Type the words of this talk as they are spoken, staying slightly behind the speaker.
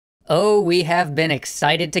Oh, we have been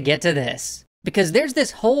excited to get to this. Because there's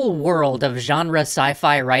this whole world of genre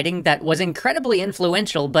sci-fi writing that was incredibly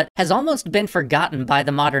influential but has almost been forgotten by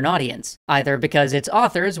the modern audience, either because its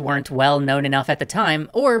authors weren't well known enough at the time,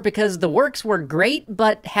 or because the works were great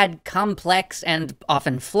but had complex and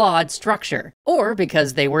often flawed structure, or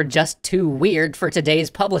because they were just too weird for today's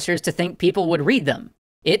publishers to think people would read them.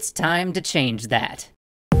 It's time to change that.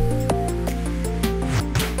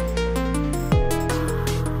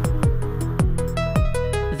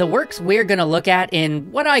 The works we're gonna look at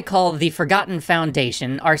in what I call the Forgotten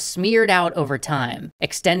Foundation are smeared out over time,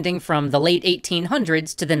 extending from the late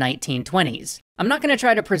 1800s to the 1920s. I'm not gonna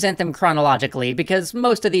try to present them chronologically because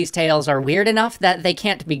most of these tales are weird enough that they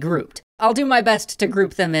can't be grouped. I'll do my best to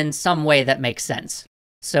group them in some way that makes sense.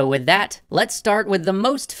 So with that, let's start with the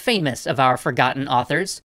most famous of our forgotten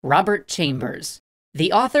authors, Robert Chambers.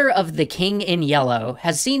 The author of The King in Yellow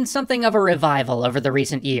has seen something of a revival over the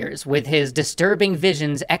recent years, with his disturbing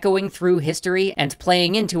visions echoing through history and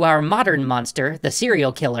playing into our modern monster, the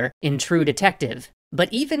serial killer, in True Detective. But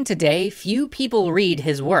even today, few people read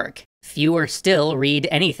his work. Fewer still read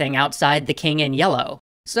anything outside The King in Yellow.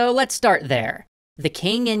 So let's start there. The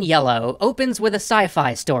King in Yellow opens with a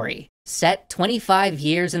sci-fi story. Set 25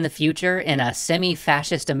 years in the future in a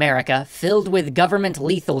semi-fascist America filled with government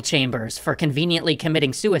lethal chambers for conveniently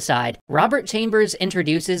committing suicide, Robert Chambers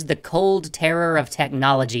introduces the cold terror of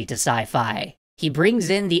technology to sci-fi. He brings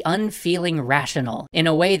in the unfeeling rational in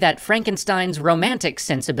a way that Frankenstein's romantic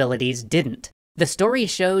sensibilities didn't. The story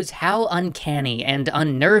shows how uncanny and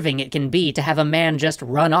unnerving it can be to have a man just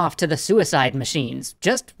run off to the suicide machines,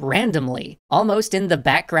 just randomly, almost in the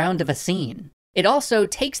background of a scene. It also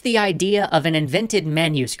takes the idea of an invented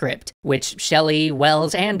manuscript, which Shelley,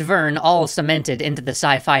 Wells, and Verne all cemented into the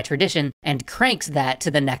sci-fi tradition, and cranks that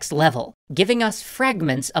to the next level, giving us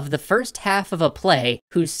fragments of the first half of a play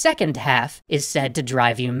whose second half is said to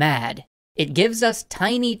drive you mad. It gives us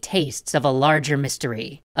tiny tastes of a larger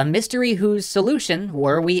mystery, a mystery whose solution,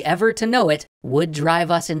 were we ever to know it, would drive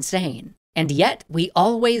us insane. And yet, we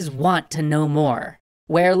always want to know more.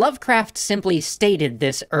 Where Lovecraft simply stated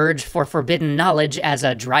this urge for forbidden knowledge as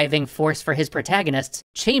a driving force for his protagonists,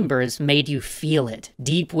 Chambers made you feel it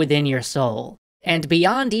deep within your soul. And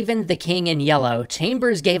beyond even The King in Yellow,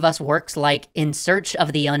 Chambers gave us works like In Search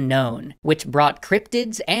of the Unknown, which brought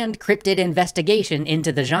cryptids and cryptid investigation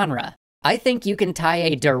into the genre. I think you can tie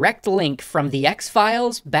a direct link from The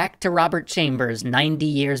X-Files back to Robert Chambers 90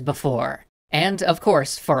 years before. And, of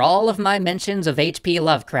course, for all of my mentions of H.P.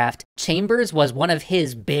 Lovecraft, Chambers was one of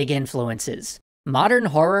his big influences. Modern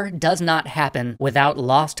horror does not happen without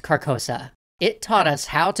Lost Carcosa. It taught us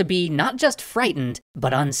how to be not just frightened,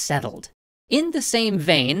 but unsettled. In the same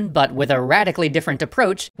vein, but with a radically different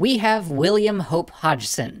approach, we have William Hope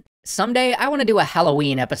Hodgson. Someday, I want to do a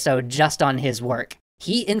Halloween episode just on his work.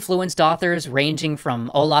 He influenced authors ranging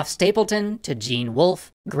from Olaf Stapleton to Gene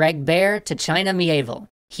Wolfe, Greg Bear to China Miéville.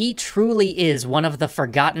 He truly is one of the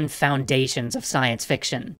forgotten foundations of science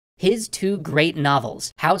fiction. His two great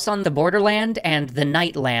novels, House on the Borderland and The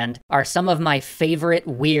Nightland, are some of my favorite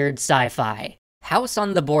weird sci-fi. House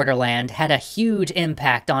on the Borderland had a huge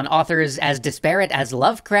impact on authors as disparate as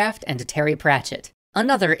Lovecraft and Terry Pratchett.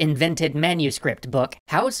 Another invented manuscript book,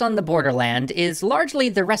 House on the Borderland, is largely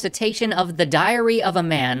the recitation of the diary of a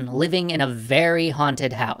man living in a very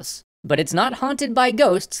haunted house. But it's not haunted by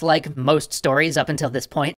ghosts like most stories up until this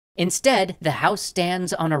point. Instead, the house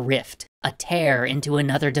stands on a rift, a tear into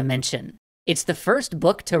another dimension. It's the first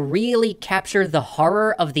book to really capture the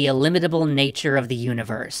horror of the illimitable nature of the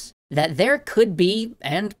universe. That there could be,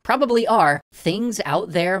 and probably are, things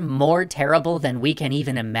out there more terrible than we can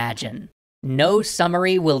even imagine. No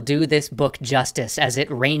summary will do this book justice as it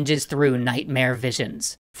ranges through nightmare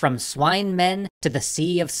visions. From swine men to the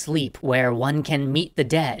sea of sleep where one can meet the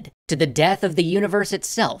dead, to the death of the universe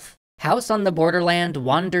itself, House on the Borderland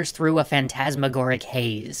wanders through a phantasmagoric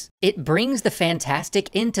haze. It brings the fantastic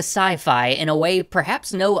into sci-fi in a way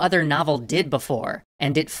perhaps no other novel did before,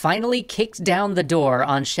 and it finally kicks down the door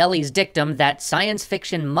on Shelley's dictum that science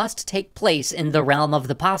fiction must take place in the realm of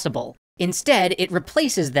the possible. Instead, it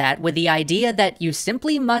replaces that with the idea that you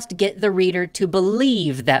simply must get the reader to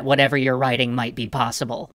believe that whatever you're writing might be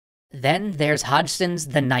possible. Then there's Hodgson's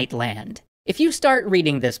The Nightland. If you start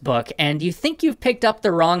reading this book and you think you've picked up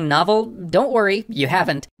the wrong novel, don't worry, you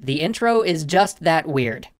haven't. The intro is just that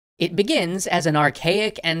weird. It begins as an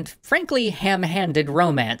archaic and, frankly, ham-handed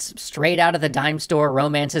romance, straight out of the dime store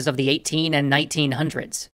romances of the 18 and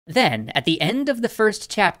 1900s. Then, at the end of the first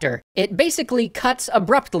chapter, it basically cuts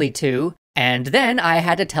abruptly to, and then I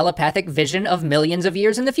had a telepathic vision of millions of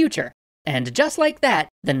years in the future. And just like that,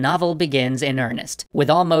 the novel begins in earnest, with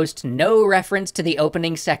almost no reference to the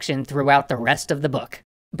opening section throughout the rest of the book.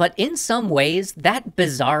 But in some ways, that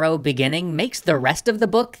bizarro beginning makes the rest of the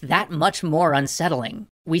book that much more unsettling.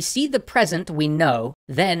 We see the present we know,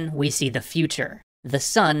 then we see the future. The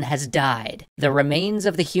sun has died. The remains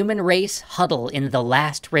of the human race huddle in the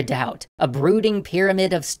last redoubt, a brooding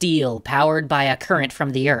pyramid of steel powered by a current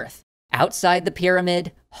from the earth. Outside the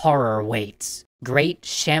pyramid, horror waits. Great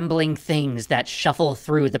shambling things that shuffle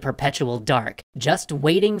through the perpetual dark, just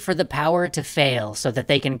waiting for the power to fail so that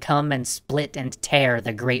they can come and split and tear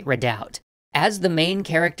the great redoubt. As the main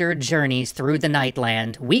character journeys through the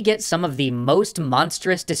Nightland, we get some of the most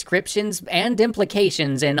monstrous descriptions and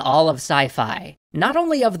implications in all of sci-fi. Not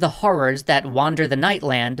only of the horrors that wander the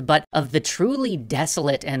Nightland, but of the truly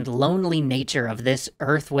desolate and lonely nature of this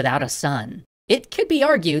Earth without a sun. It could be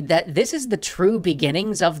argued that this is the true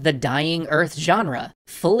beginnings of the dying Earth genre,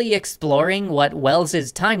 fully exploring what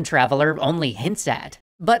Wells's time traveler only hints at.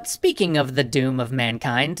 But speaking of the doom of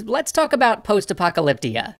mankind, let's talk about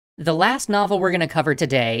Post-Apocalyptia. The last novel we're going to cover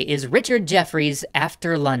today is Richard Jefferies'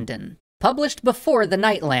 After London. Published before The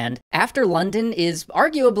Nightland, After London is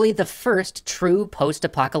arguably the first true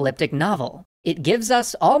post-apocalyptic novel. It gives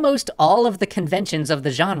us almost all of the conventions of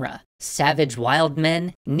the genre. Savage wild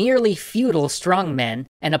men, nearly feudal strongmen,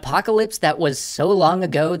 an apocalypse that was so long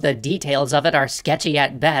ago the details of it are sketchy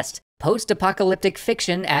at best, post-apocalyptic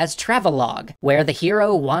fiction as travelogue, where the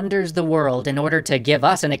hero wanders the world in order to give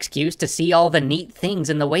us an excuse to see all the neat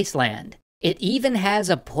things in the wasteland. It even has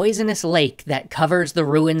a poisonous lake that covers the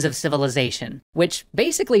ruins of civilization, which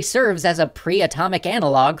basically serves as a pre-atomic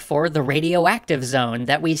analog for the radioactive zone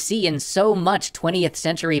that we see in so much 20th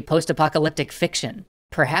century post-apocalyptic fiction.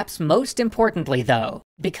 Perhaps most importantly, though,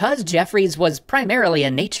 because Jefferies was primarily a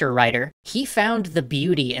nature writer, he found the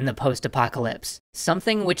beauty in the post-apocalypse,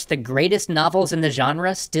 something which the greatest novels in the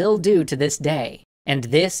genre still do to this day. And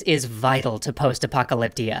this is vital to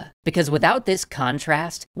Post-Apocalyptia, because without this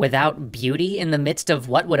contrast, without beauty in the midst of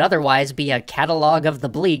what would otherwise be a catalog of the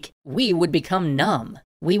bleak, we would become numb.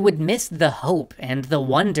 We would miss the hope and the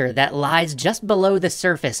wonder that lies just below the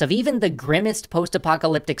surface of even the grimmest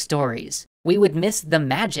post-apocalyptic stories. We would miss the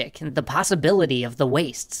magic and the possibility of the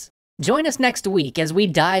wastes. Join us next week as we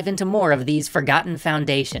dive into more of these forgotten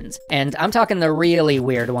foundations, and I'm talking the really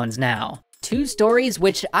weird ones now. 2 stories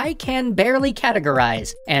which I can barely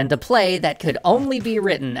categorize, and a play that could only be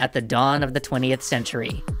written at the dawn of the 20th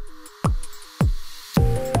century.